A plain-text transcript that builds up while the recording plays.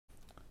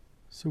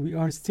So we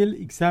are still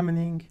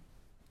examining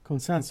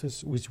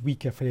consensus with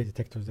weaker failure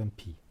detectors than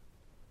P.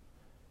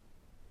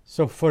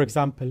 So for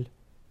example,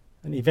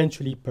 an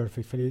eventually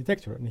perfect failure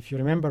detector. And if you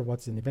remember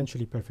what's an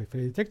eventually perfect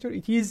failure detector,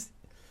 it is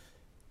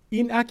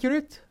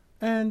inaccurate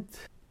and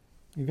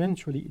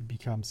eventually it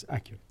becomes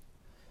accurate.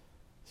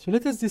 So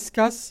let us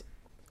discuss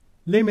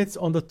limits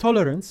on the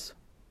tolerance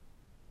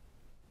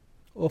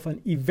of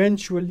an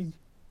eventually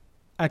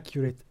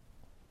accurate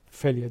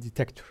failure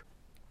detector.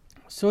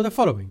 So the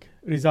following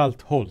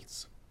result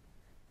holds.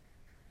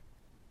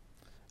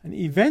 An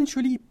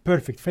eventually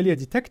perfect failure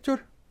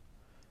detector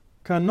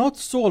cannot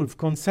solve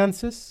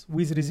consensus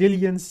with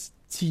resilience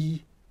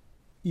T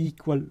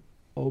equal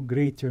or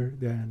greater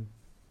than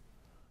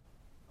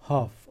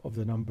half of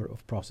the number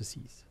of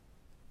processes.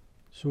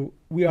 So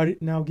we are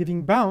now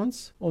giving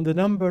bounds on the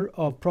number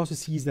of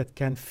processes that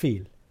can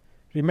fail.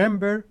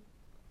 Remember,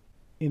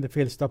 in the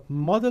fail-stop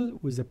model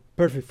with a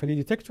perfect failure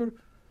detector,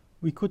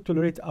 we could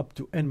tolerate up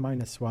to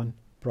n-1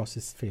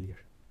 process failure.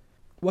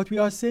 What we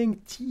are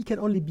saying, T can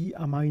only be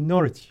a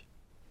minority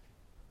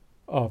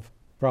of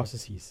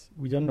processes.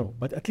 We don't know,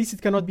 but at least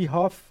it cannot be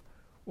half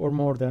or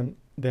more than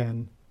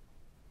the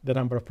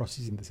number of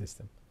processes in the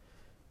system.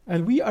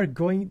 And we are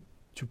going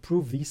to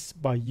prove this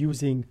by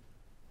using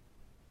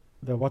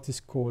what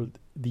is called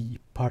the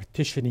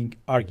partitioning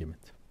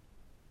argument.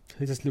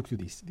 Let us look to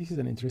this. This is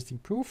an interesting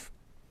proof.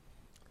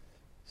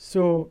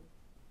 So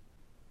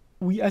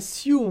we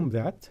assume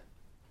that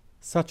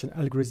such an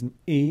algorithm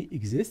A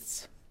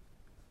exists,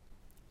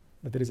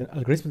 that there is an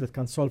algorithm that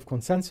can solve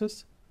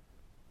consensus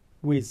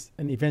with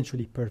an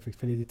eventually perfect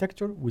failure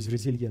detector with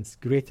resilience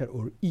greater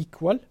or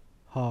equal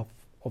half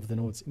of the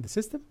nodes in the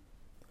system.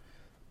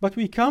 But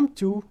we come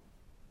to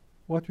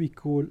what we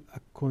call a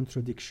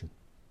contradiction.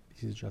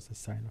 This is just a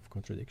sign of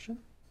contradiction.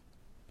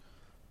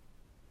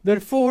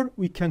 Therefore,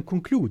 we can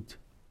conclude.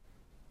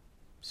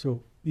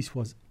 So this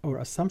was our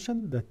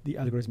assumption that the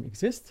algorithm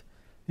exists.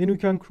 Then we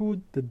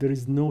conclude that there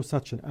is no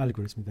such an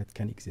algorithm that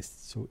can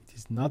exist. So it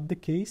is not the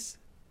case.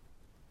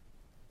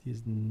 It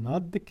is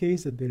not the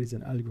case that there is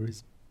an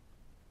algorithm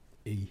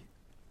A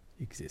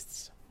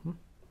exists.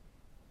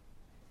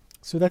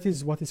 So that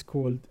is what is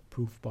called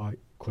proof by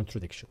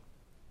contradiction.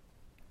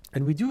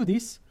 And we do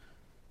this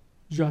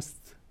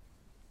just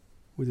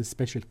with a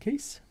special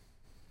case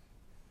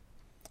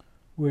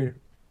where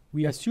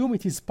we assume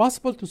it is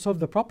possible to solve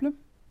the problem.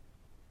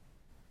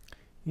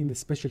 In the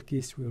special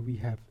case where we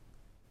have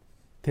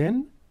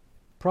 10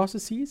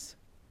 processes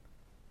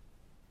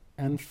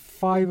and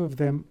 5 of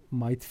them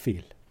might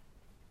fail.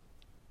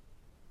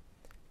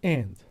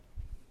 And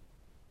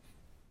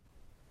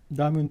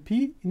diamond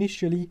P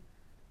initially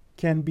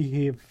can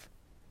behave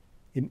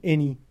in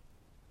any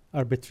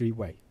arbitrary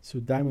way.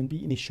 So diamond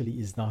B initially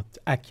is not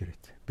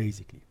accurate,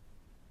 basically.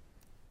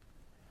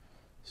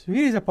 So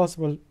here is a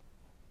possible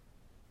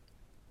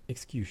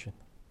execution.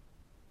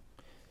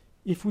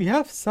 If we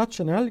have such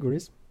an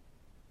algorithm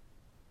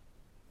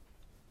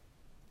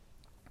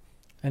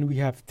and we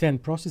have 10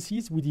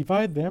 processes, we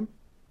divide them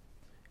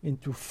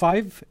into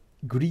 5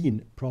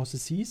 green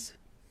processes.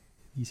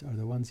 These are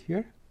the ones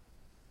here.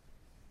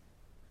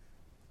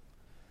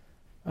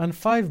 And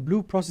 5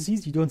 blue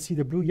processes. You don't see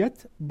the blue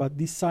yet, but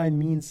this sign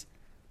means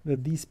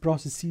that these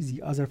processes,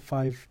 the other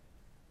 5,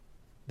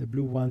 the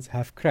blue ones,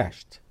 have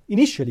crashed.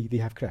 Initially, they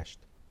have crashed.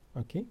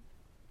 Okay?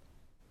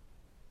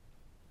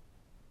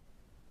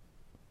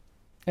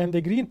 And the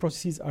green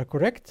processes are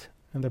correct,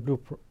 and the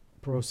blue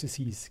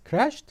processes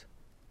crashed.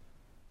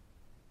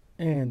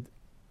 And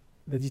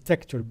the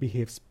detector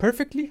behaves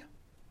perfectly.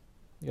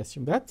 You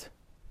assume that.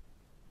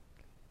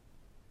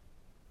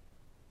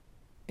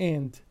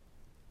 And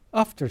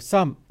after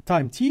some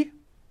time t,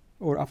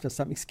 or after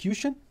some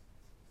execution,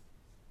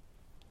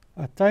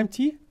 at time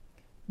t,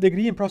 the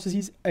green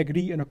processes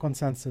agree on a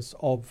consensus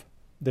of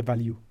the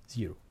value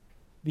 0.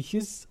 This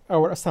is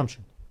our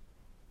assumption.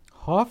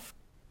 Half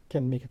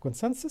can make a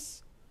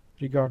consensus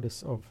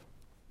regardless of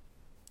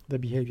the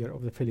behavior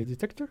of the failure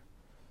detector.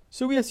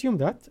 So we assume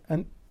that,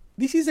 and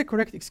this is a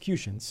correct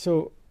execution.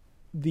 So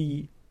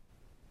the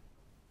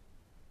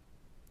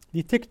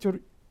detector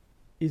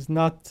is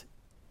not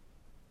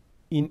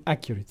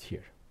inaccurate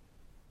here.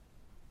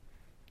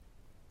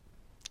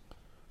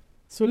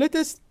 So let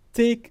us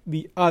take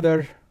the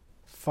other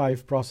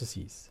 5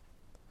 processes.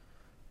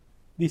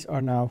 These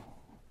are now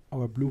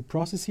our blue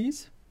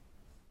processes.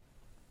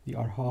 They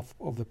are half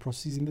of the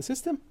processes in the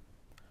system.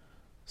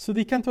 So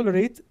they can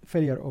tolerate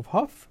failure of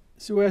half.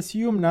 So we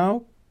assume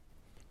now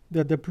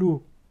that the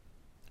blue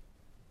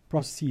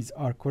processes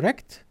are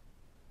correct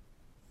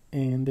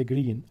and the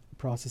green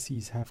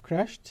processes have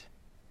crashed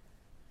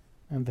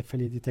and the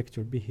failure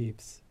detector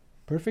behaves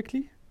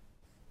perfectly.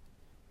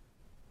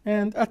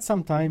 And at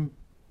some time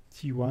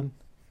t1,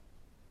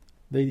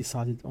 they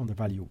decided on the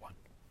value 1.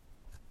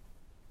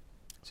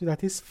 So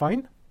that is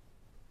fine.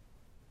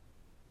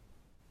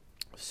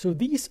 So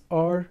these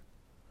are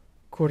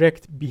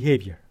correct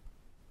behavior.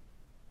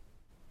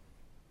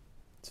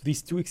 So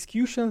these 2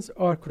 executions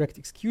are correct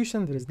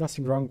execution. There is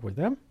nothing wrong with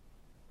them.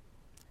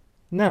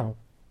 Now,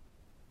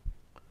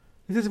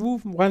 Let us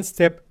move one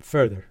step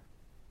further.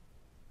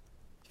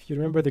 If you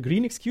remember the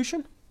green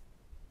execution,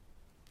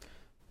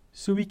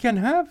 so we can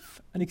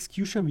have an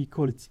execution, we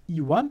call it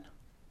E1,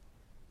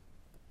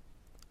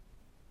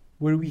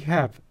 where we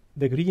have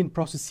the green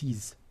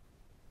processes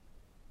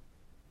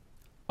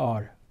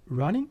are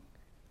running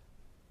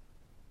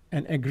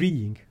and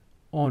agreeing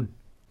on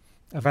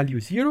a value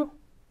 0,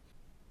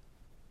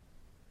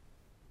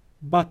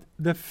 but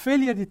the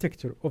failure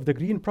detector of the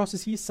green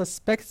processes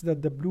suspects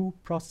that the blue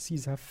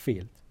processes have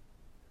failed.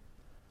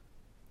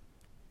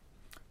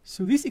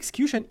 So this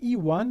execution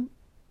E1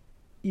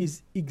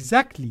 is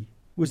exactly,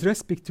 with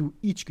respect to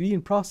each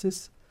green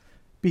process,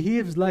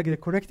 behaves like the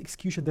correct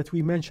execution that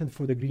we mentioned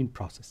for the green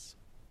process.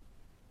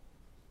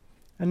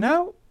 And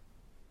now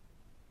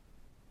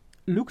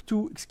look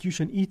to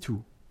execution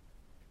E2,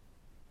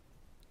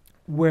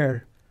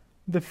 where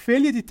the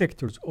failure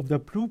detectors of the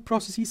blue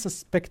processes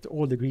suspect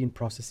all the green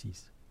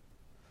processes.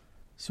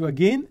 So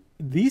again,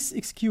 this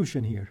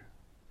execution here,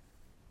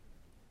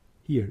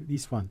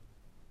 this one,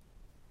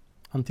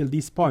 until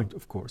this point,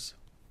 of course,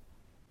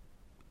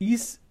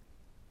 is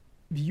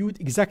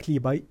viewed exactly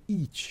by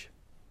each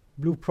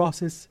blue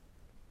process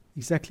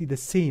exactly the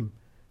same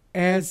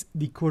as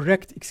the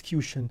correct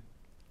execution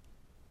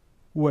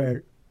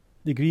where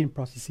the green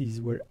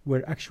processes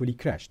were actually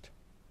crashed.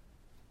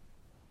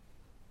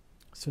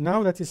 So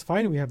now that is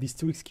fine. We have these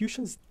two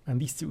executions,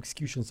 and these two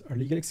executions are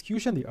legal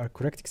execution. They are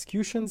correct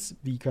executions.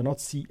 We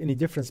cannot see any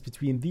difference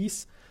between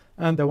these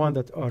and the one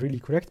that are really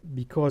correct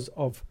because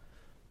of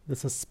the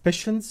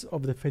suspicions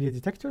of the failure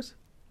detectors.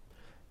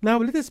 Now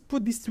let us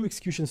put these two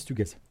executions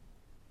together.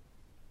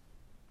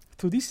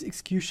 So this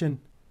execution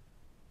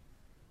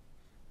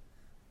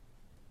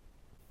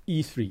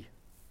E3.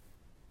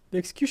 The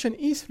execution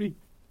E3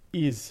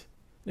 is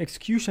an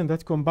execution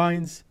that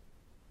combines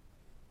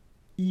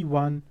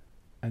E1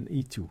 and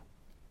E2.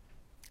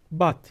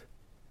 But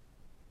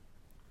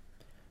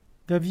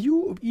the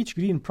view of each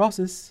green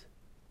process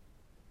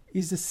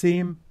is the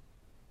same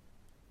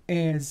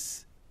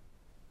as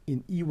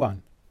in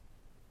E1.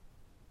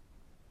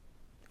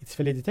 Its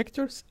failure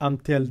detectors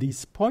until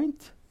this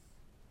point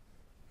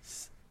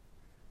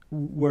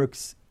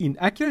works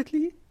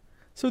inaccurately,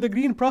 so the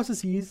green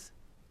processes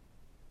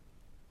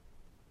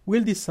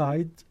will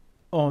decide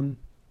on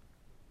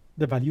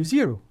the value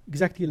 0,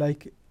 exactly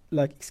like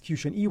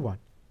execution E1.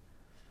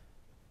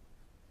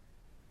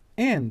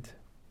 And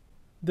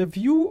the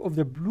view of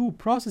the blue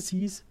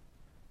processes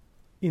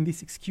in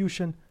this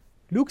execution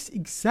looks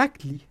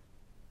exactly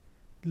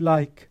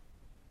like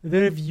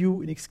their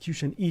view in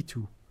execution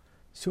E2.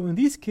 So in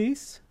this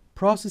case,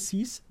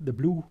 processes, the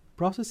blue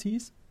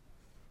processes,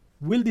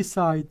 will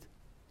decide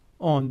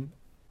on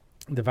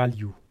the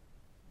value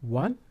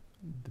 1,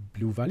 the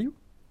blue value.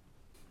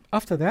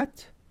 After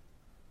that,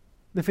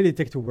 the failure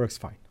detector works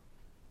fine.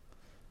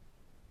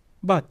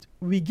 But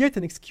we get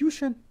an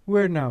execution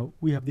where now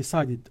we have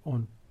decided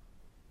on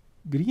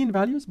green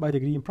values by the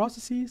green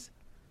processes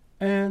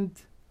and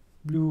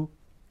blue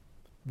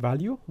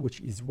value, which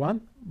is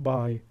 1,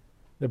 by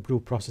the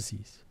blue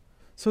processes.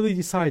 So they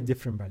decide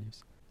different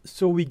values.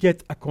 So we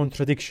get a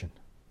contradiction.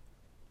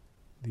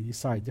 They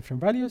decide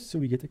different values, so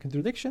we get a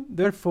contradiction.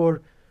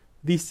 Therefore,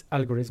 this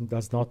algorithm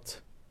does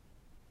not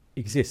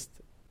exist.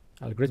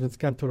 Algorithms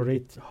can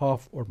tolerate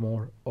half or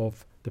more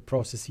of the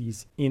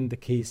processes in the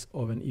case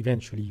of an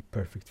eventually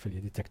perfect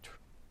failure detector.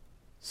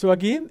 So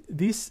again,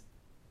 this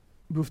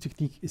proof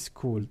technique is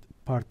called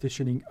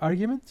partitioning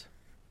argument.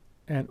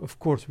 And of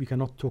course, we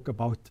cannot talk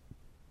about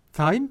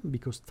time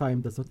because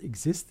time does not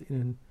exist in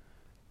an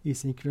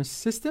asynchronous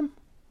system.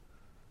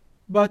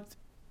 But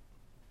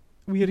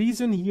we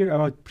reason here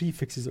about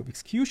prefixes of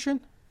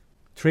execution,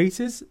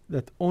 traces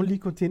that only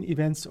contain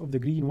events of the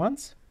green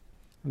ones.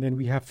 And then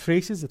we have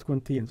traces that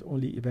contain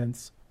only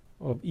events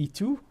of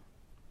E2.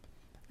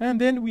 And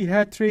then we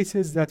had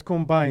traces that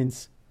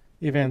combines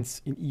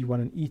events in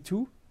E1 and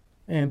E2.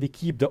 And they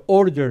keep the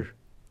order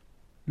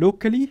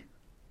locally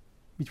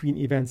between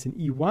events in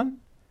E1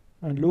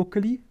 and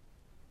locally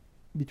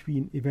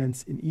between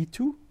events in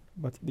E2.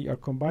 But they are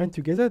combined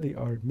together, they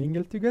are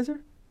mingled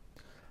together.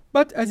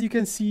 But as you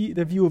can see,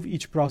 the view of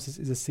each process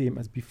is the same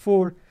as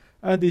before,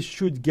 and they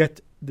should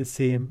get the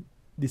same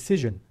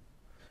decision.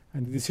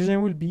 And the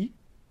decision will be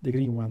the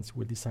green ones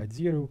will decide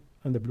 0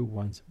 and the blue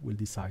ones will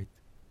decide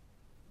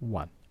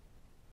 1.